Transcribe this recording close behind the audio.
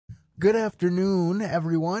Good afternoon,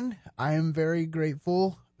 everyone. I am very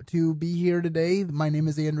grateful to be here today. My name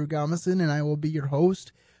is Andrew Gomison, and I will be your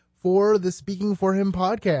host for the Speaking for Him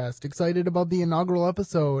podcast. Excited about the inaugural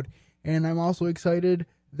episode, and I'm also excited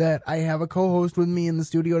that I have a co-host with me in the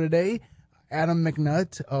studio today, Adam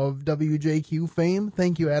McNutt of WJQ fame.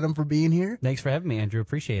 Thank you, Adam, for being here. Thanks for having me, Andrew.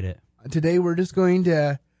 Appreciate it. Today, we're just going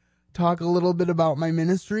to talk a little bit about my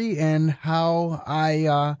ministry and how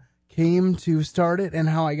I came to start it and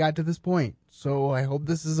how I got to this point. So I hope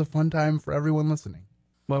this is a fun time for everyone listening.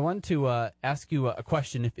 Well, I wanted to ask you a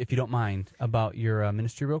question, if you don't mind, about your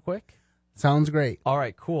ministry real quick. Sounds great. All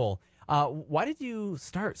right, cool. Why did you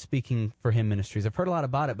start Speaking for Him Ministries? I've heard a lot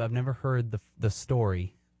about it, but I've never heard the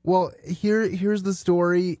story. Well, here's the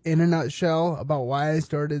story in a nutshell about why I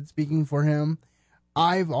started Speaking for Him.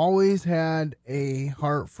 I've always had a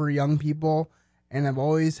heart for young people, and I've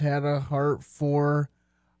always had a heart for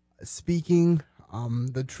speaking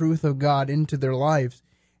the truth of God into their lives.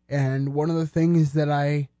 And one of the things that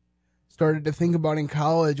I started to think about in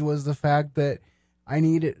college was the fact that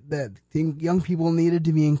young people needed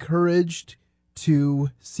to be encouraged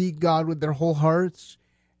to seek God with their whole hearts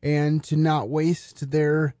and to not waste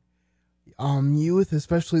their youth,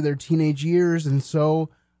 especially their teenage years. And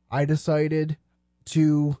so I decided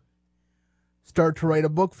to start to write a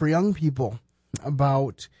book for young people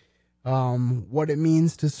about what it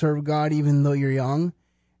means to serve God even though you're young.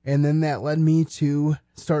 And then that led me to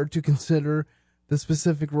start to consider the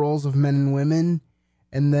specific roles of men and women,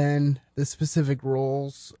 and then the specific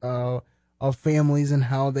roles of families and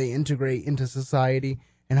how they integrate into society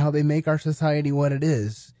and how they make our society what it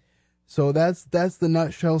is. So that's the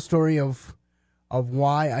nutshell story of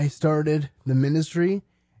why I started the ministry,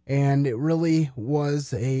 and it really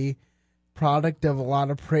was a product of a lot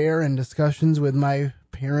of prayer and discussions with my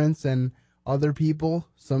parents and other people,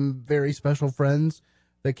 some very special friends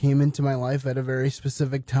that came into my life at a very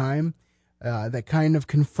specific time that kind of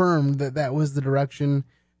confirmed that was the direction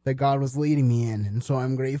that God was leading me in. And so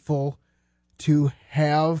I'm grateful to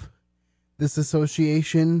have this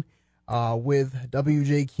association with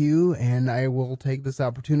WJQ, and I will take this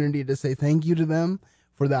opportunity to say thank you to them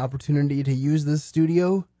for the opportunity to use this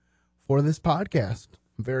studio for this podcast.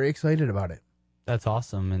 I'm very excited about it. That's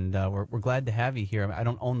awesome, and we're glad to have you here. I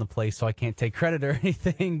don't own the place, so I can't take credit or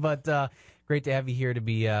anything, but great to have you here to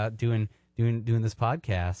be doing this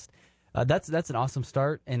podcast. That's an awesome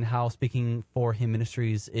start, and how Speaking for Him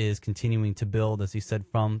Ministries is continuing to build, as you said,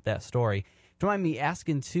 from that story. Do you mind me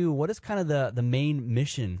asking, too, what is kind of the main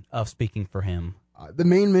mission of Speaking for Him? The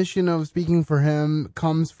main mission of Speaking for Him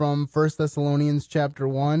comes from 1 Thessalonians chapter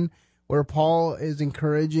 1, where Paul is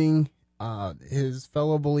encouraging his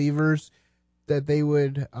fellow believers that they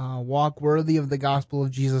would walk worthy of the gospel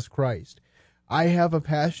of Jesus Christ. I have a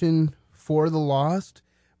passion for the lost,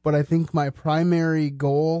 but I think my primary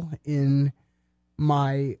goal in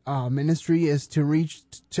my ministry is to reach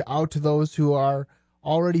out to those who are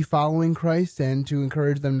already following Christ and to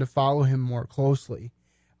encourage them to follow Him more closely,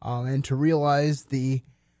 and to realize the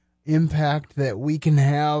impact that we can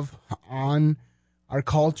have on our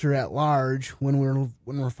culture at large when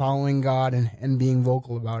we're following God and being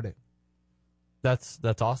vocal about it. That's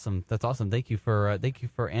awesome. That's awesome. Thank you for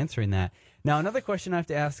answering that. Now, another question I have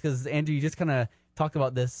to ask is, Andrew, you just kind of talked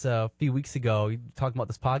about this a few weeks ago. You talked about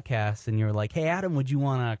this podcast, and you're like, "Hey, Adam, would you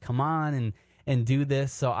want to come on and do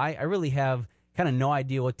this?" So I really have kind of no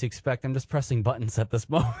idea what to expect. I'm just pressing buttons at this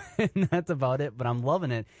moment, and that's about it. But I'm loving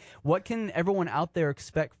it. What can everyone out there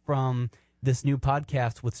expect from this new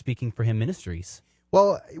podcast with Speaking for Him Ministries?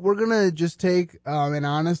 Well, we're gonna just take an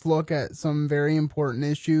honest look at some very important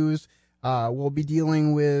issues. We'll be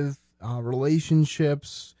dealing with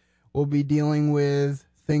relationships. We'll be dealing with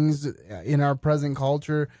things in our present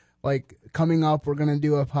culture. Like coming up, we're going to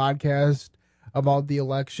do a podcast about the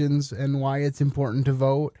elections and why it's important to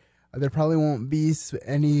vote. There probably won't be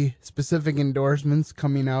any specific endorsements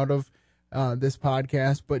coming out of this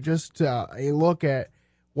podcast, but just a look at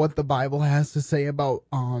what the Bible has to say about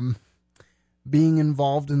being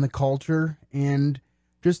involved in the culture and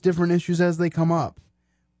just different issues as they come up.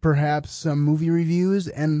 Perhaps some movie reviews,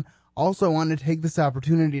 and also I want to take this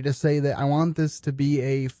opportunity to say that I want this to be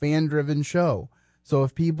a fan-driven show. So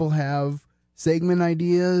if people have segment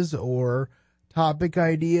ideas or topic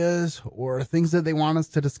ideas or things that they want us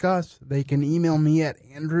to discuss, they can email me at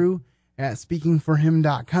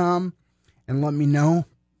andrew@speakingforhim.com and let me know,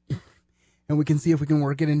 and we can see if we can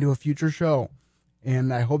work it into a future show.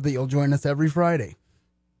 And I hope that you'll join us every Friday.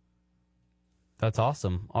 That's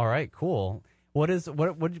awesome. All right, cool. What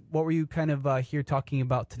were you kind of here talking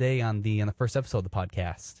about today on the first episode of the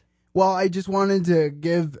podcast? Well, I just wanted to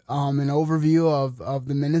give an overview of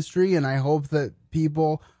the ministry, and I hope that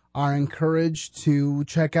people are encouraged to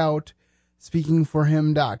check out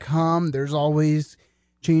speakingforhim.com. There's always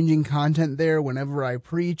changing content there. Whenever I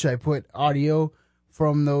preach, I put audio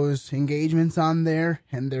from those engagements on there,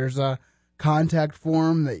 and there's a contact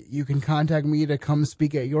form that you can contact me to come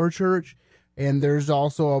speak at your church. And there's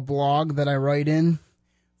also a blog that I write in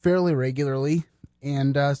fairly regularly.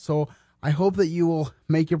 And so I hope that you will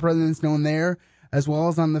make your presence known there as well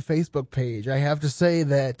as on the Facebook page. I have to say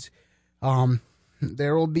that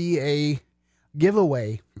there will be a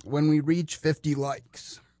giveaway when we reach 50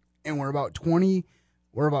 likes. And we're about 20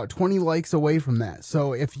 likes away from that.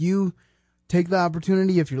 So if you take the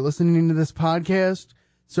opportunity, if you're listening to this podcast,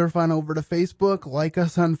 surf on over to Facebook, like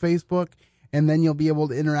us on Facebook, and then you'll be able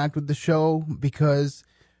to interact with the show because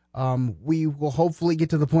we will hopefully get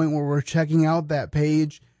to the point where we're checking out that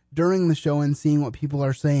page during the show and seeing what people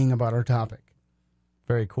are saying about our topic.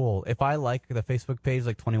 Very cool. If I like the Facebook page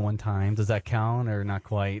like 21 times, does that count or not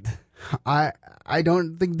quite? I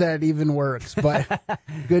don't think that even works, but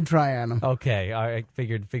good try, Adam. Okay, I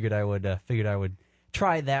figured I would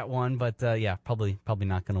try that one, but yeah, probably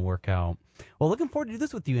not going to work out. Well, looking forward to do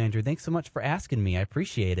this with you, Andrew. Thanks so much for asking me. I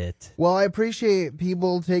appreciate it. Well, I appreciate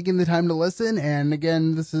people taking the time to listen, and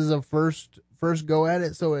again, this is a first go at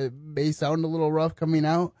it, so it may sound a little rough coming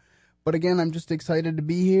out, but again, I'm just excited to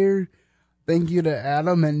be here. Thank you to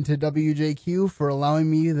Adam and to WJQ for allowing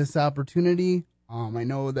me this opportunity. I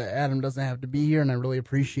know that Adam doesn't have to be here, and I really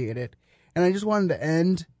appreciate it. And I just wanted to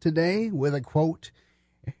end today with a quote.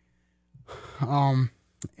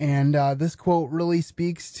 This quote really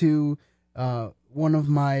speaks to one of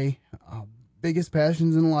my biggest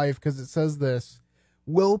passions in life, because it says this: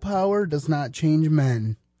 willpower does not change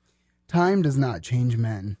men. Time does not change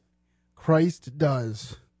men. Christ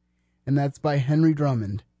does. And that's by Henry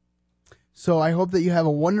Drummond. So I hope that you have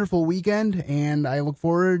a wonderful weekend, and I look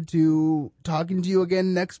forward to talking to you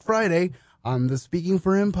again next Friday on the Speaking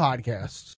for Him podcast.